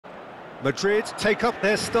Madrid take up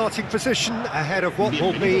their starting position ahead of what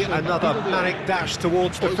will be another manic dash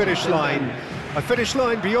towards the finish line. A finish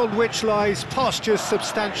line beyond which lies pastures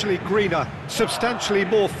substantially greener, substantially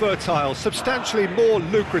more fertile, substantially more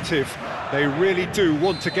lucrative. They really do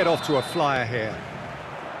want to get off to a flyer here.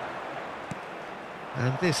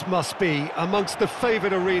 And this must be amongst the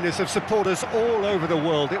favoured arenas of supporters all over the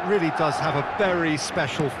world. It really does have a very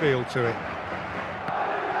special feel to it.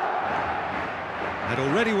 And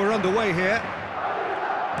already we're underway here.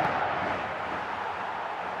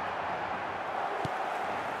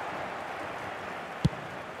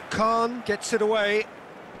 Khan gets it away.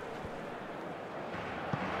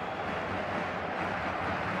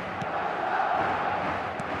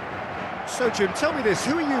 So, Jim, tell me this,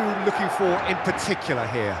 who are you looking for in particular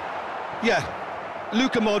here? Yeah,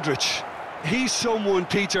 Luka Modric. He's someone,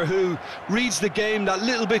 Peter, who reads the game that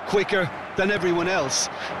little bit quicker than everyone else.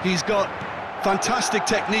 He's got fantastic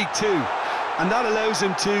technique too, and that allows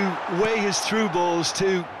him to weigh his through balls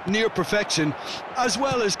to near perfection, as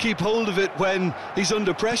well as keep hold of it when he's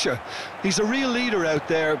under pressure. He's a real leader out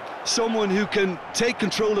there, someone who can take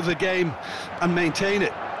control of the game and maintain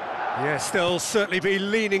it. Yes, they'll certainly be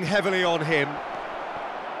leaning heavily on him.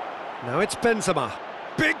 Now it's Benzema.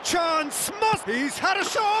 Big chance, he's had a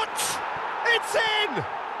shot! It's in!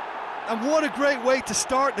 And what a great way to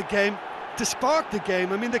start the game, to spark the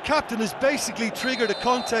game. I mean, the captain has basically triggered a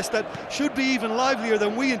contest that should be even livelier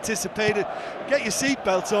than we anticipated. Get your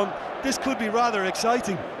seatbelts on, this could be rather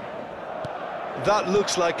exciting. That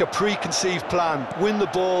looks like a preconceived plan. Win the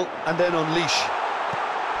ball and then unleash.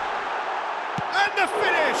 And the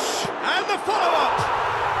finish! And the follow-up!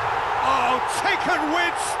 Oh, taken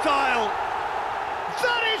with style!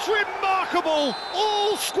 That is remarkable!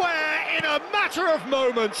 All square in a matter of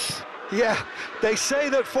moments! Yeah, they say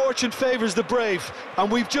that fortune favours the brave,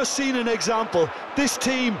 and we've just seen an example. This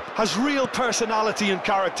team has real personality and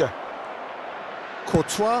character.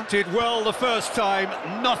 Courtois did well the first time,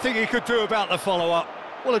 nothing he could do about the follow-up.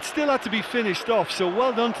 Well, it still had to be finished off, so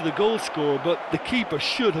well done to the goal scorer, but the keeper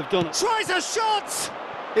should have done it. Tries a shot!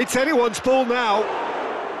 It's anyone's ball now.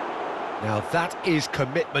 Now that is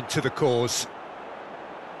commitment to the cause.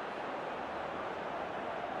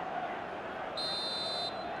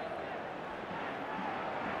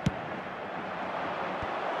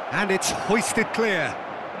 And it's hoisted clear.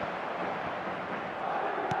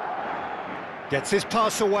 Gets his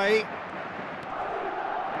pass away.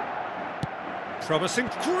 Promising,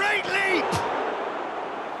 great leap!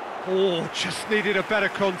 Oh, just needed a better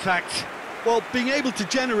contact. Well, being able to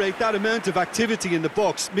generate that amount of activity in the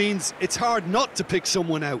box means it's hard not to pick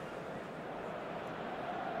someone out.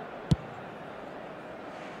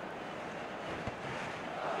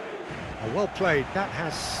 Oh, well played, that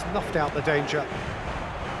has snuffed out the danger.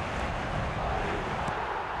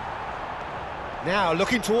 Now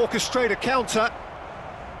looking to orchestrate a counter.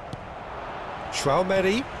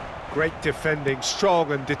 Traumeri, great defending,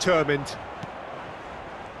 strong and determined.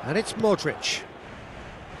 And it's Modric.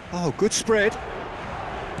 Oh, good spread.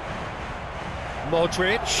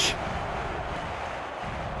 Modric.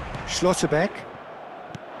 Schlotterbeck.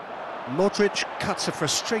 Modric cuts a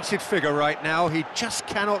frustrated figure right now. He just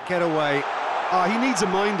cannot get away. He needs a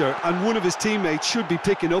minder, and one of his teammates should be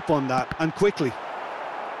picking up on that, and quickly.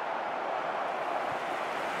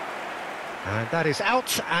 And that is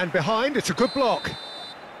out and behind. It's a good block.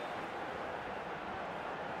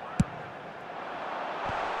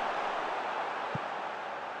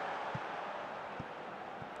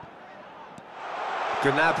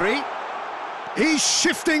 Gnabry. He's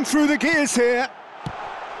shifting through the gears here.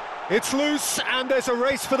 It's loose and there's a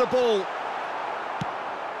race for the ball.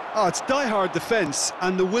 Oh, it's die-hard defence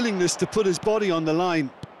and the willingness to put his body on the line.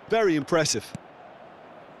 Very impressive.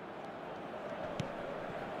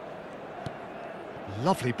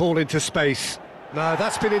 Lovely ball into space. No,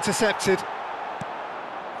 that's been intercepted.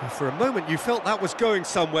 For a moment you felt that was going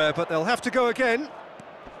somewhere, but they'll have to go again.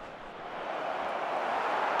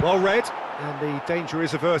 Well read, and the danger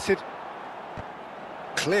is averted.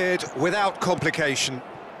 Cleared without complication.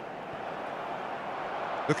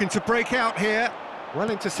 Looking to break out here. Well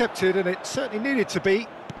intercepted, and it certainly needed to be.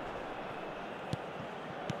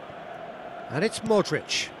 And it's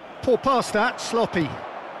Modric. Poor pass that, sloppy.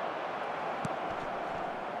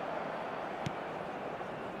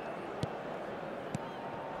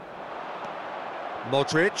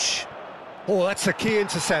 Modric. Oh, that's a key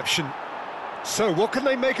interception. So, what can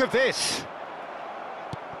they make of this?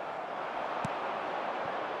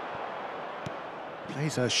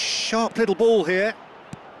 Plays a sharp little ball here.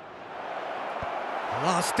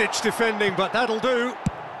 Last-ditch defending, but that'll do.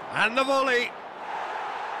 And the volley.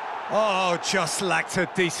 Oh, just lacked a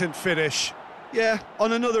decent finish. Yeah,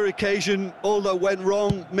 on another occasion, all that went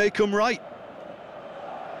wrong may come right.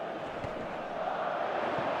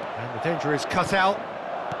 And the danger is cut out.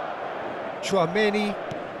 Chouameni,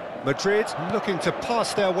 Madrid looking to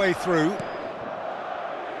pass their way through.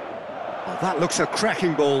 Oh, that looks a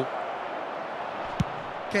cracking ball.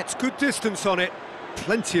 Gets good distance on it.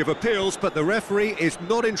 Plenty of appeals, but the referee is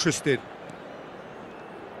not interested.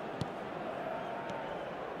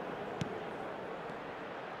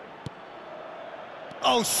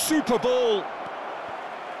 Oh, super ball!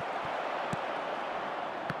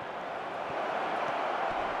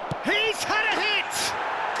 He's had a hit!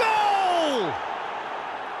 Goal!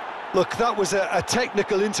 Look, that was a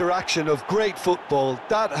technical interaction of great football.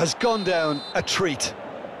 That has gone down a treat.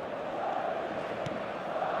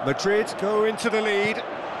 Madrid go into the lead.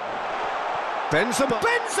 Benzema!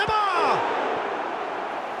 Benzema!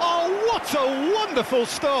 Oh, what a wonderful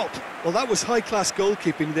stop! Well, that was high-class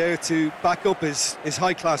goalkeeping there to back up his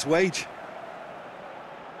high-class wage.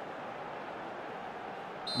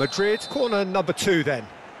 Madrid, corner number 2 then.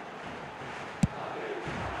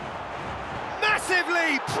 Massive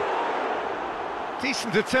leap!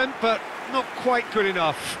 Decent attempt, but not quite good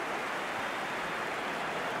enough.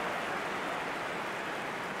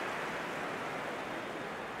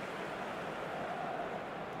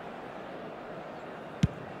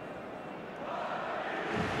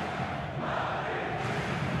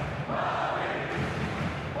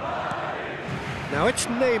 Now it's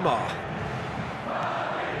Neymar.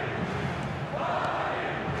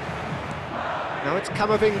 Now it's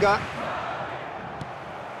Camavinga.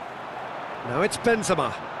 Now it's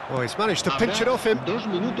Benzema. Oh, he's managed to pinch it off him. 2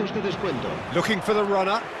 minutos de descuento. Looking for the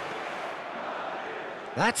runner.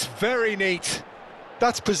 That's very neat.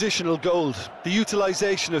 That's positional gold, the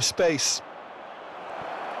utilisation of space.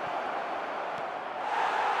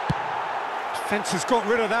 Defence has got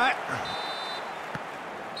rid of that.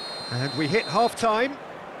 And we hit half-time.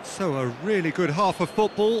 So a really good half of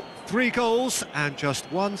football. 3 goals and just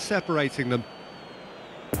 1 separating them.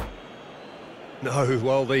 No,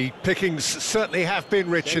 well, the pickings certainly have been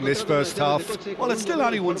rich in this first half. Well, it's still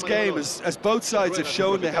anyone's game, as both sides have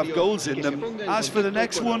shown they have goals in them. As for the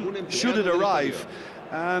next one, should it arrive,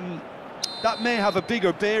 that may have a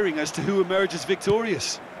bigger bearing as to who emerges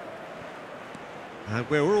victorious. And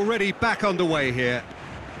we're already back underway here.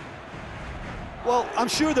 Well, I'm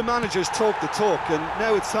sure the managers talk the talk, and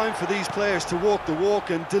now it's time for these players to walk the walk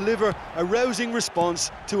and deliver a rousing response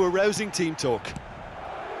to a rousing team talk.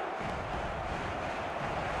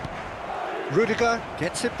 Rudiger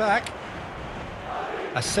gets it back.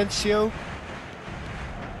 Asensio.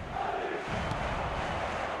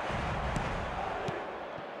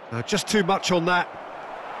 Just too much on that.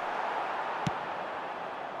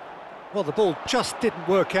 Well, the ball just didn't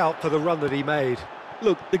work out for the run that he made.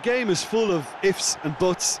 Look, the game is full of ifs and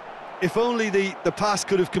buts. If only the pass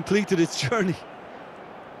could have completed its journey.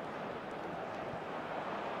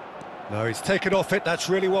 No, he's taken off it. That's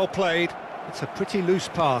really well played. It's a pretty loose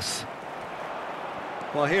pass.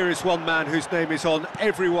 Well, here is one man whose name is on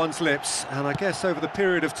everyone's lips, and I guess over the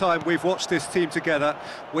period of time we've watched this team together,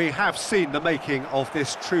 we have seen the making of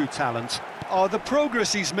this true talent. Oh, the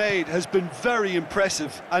progress he's made has been very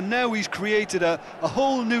impressive, and now he's created a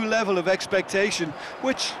whole new level of expectation,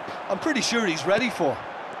 which I'm pretty sure he's ready for.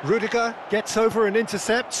 Rudiger gets over and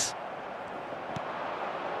intercepts.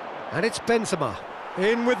 And it's Benzema.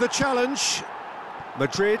 In with the challenge.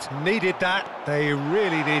 Madrid needed that. They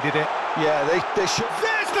really needed it. Yeah, they should.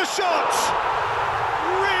 There's the shot!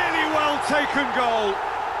 Really well taken goal.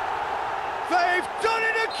 They've done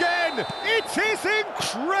it again! It is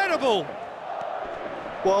incredible!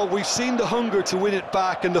 Well, we've seen the hunger to win it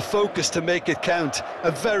back and the focus to make it count.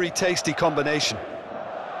 A very tasty combination.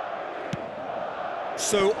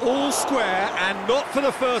 So all square, and not for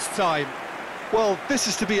the first time. Well, this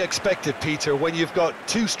is to be expected, Peter, when you've got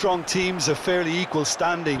 2 strong teams of fairly equal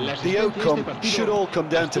standing. The outcome should all come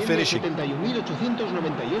down to finishing.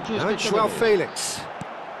 Now it's Joao Felix.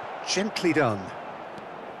 Gently done.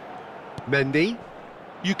 Mendy.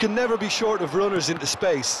 You can never be short of runners into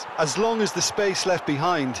space, as long as the space left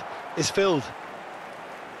behind is filled.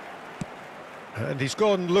 And he's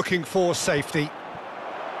gone looking for safety.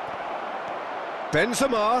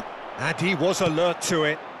 Benzema, and he was alert to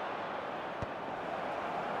it.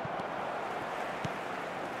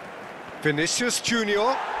 Vinicius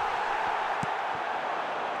Junior.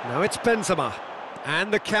 Now it's Benzema,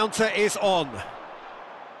 and the counter is on.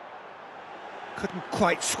 Couldn't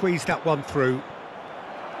quite squeeze that one through.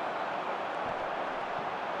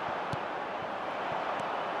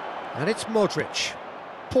 And it's Modric.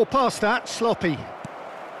 Poor pass that, sloppy.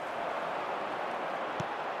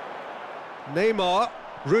 Neymar.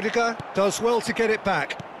 Rudiger does well to get it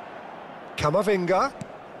back. Camavinga.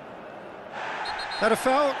 That a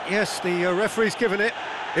foul? Yes, the referee's given it.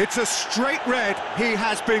 It's a straight red. He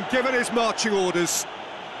has been given his marching orders.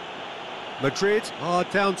 Madrid are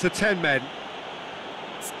down to 10 men.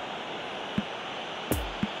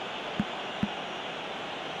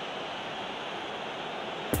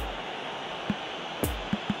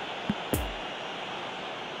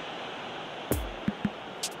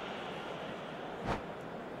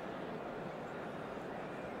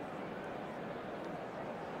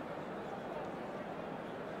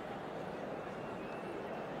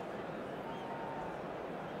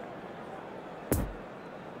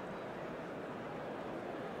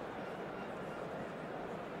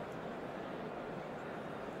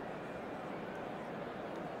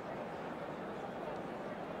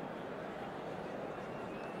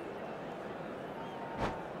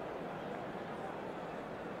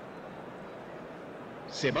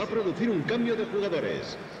 Se va a producir un cambio de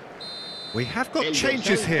jugadores. We have got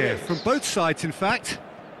changes here, from both sides in fact.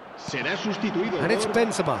 Será sustituido. And it's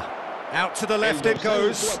Benzema. Out to the left it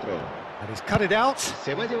goes. And he's cut it out.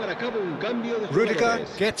 Se va a llevar a cabo un cambio de Rudiger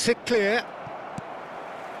jugadores. gets it clear.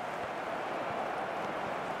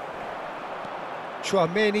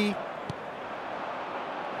 Tchouaméni.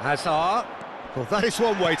 Hazard. Well, that is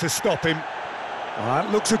one way to stop him.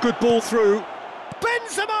 That looks a good ball through.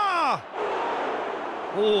 Benzema!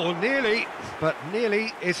 Oh, nearly, but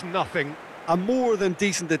nearly is nothing. A more than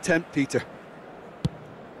decent attempt, Peter.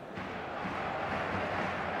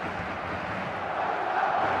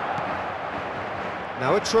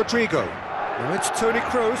 Now it's Rodrigo. Now it's Toni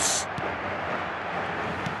Kroos.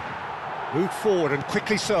 Moved forward and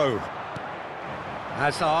quickly so.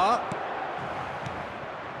 Hazard.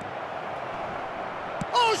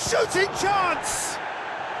 Oh, shooting chance!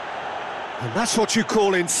 And that's what you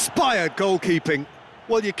call inspired goalkeeping.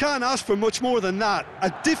 Well, you can't ask for much more than that.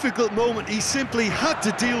 A difficult moment he simply had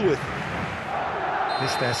to deal with.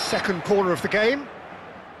 This is their second corner of the game.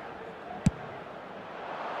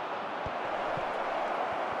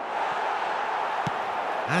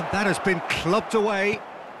 And that has been clubbed away.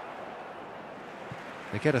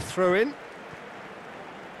 They get a throw in.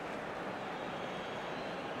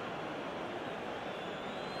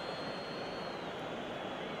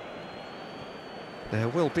 There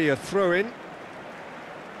will be a throw in.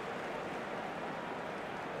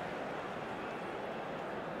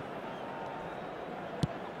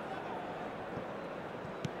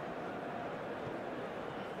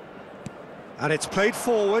 And it's played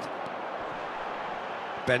forward.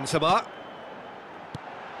 Benzema.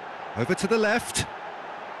 Over to the left.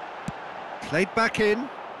 Played back in.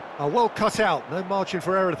 Oh, well cut out. No margin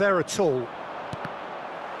for error there at all.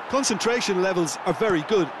 Concentration levels are very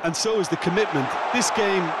good, and so is the commitment. This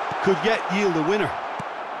game could yet yield a winner.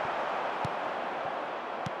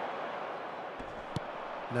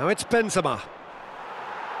 Now it's Benzema.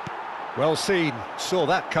 Well seen. Saw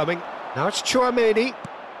that coming. Now it's Tchouaméni.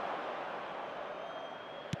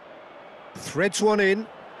 Threads one in.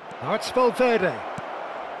 Now it's Valverde.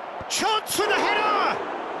 Chance for the header!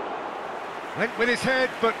 Went with his head,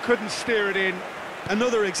 but couldn't steer it in.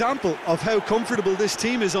 Another example of how comfortable this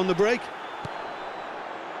team is on the break.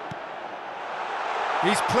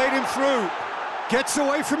 He's played him through. Gets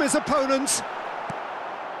away from his opponents.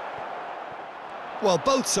 Well,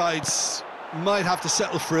 both sides might have to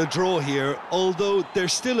settle for a draw here, although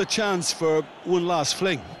there's still a chance for one last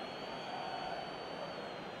fling.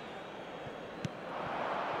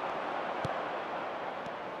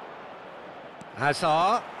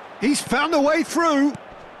 Hazard. He's found a way through.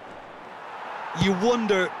 You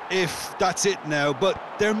wonder if that's it now, but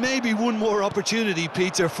there may be one more opportunity,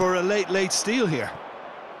 Peter, for a late steal here.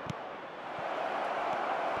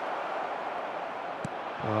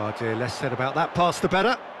 Oh dear, less said about that pass the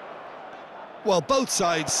better. Well, both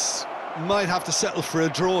sides might have to settle for a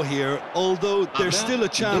draw here, although there's still a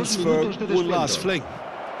chance for one last fling.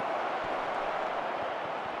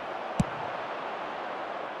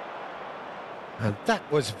 And that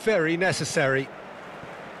was very necessary.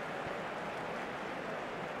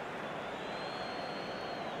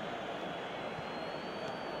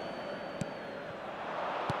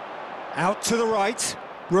 Out to the right,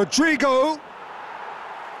 Rodrigo.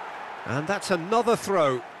 And that's another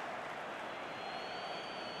throw.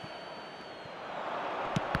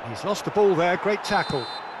 He's lost the ball there, great tackle.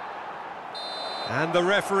 And the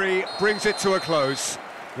referee brings it to a close.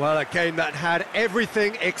 Well, a game that had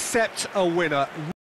everything except a winner.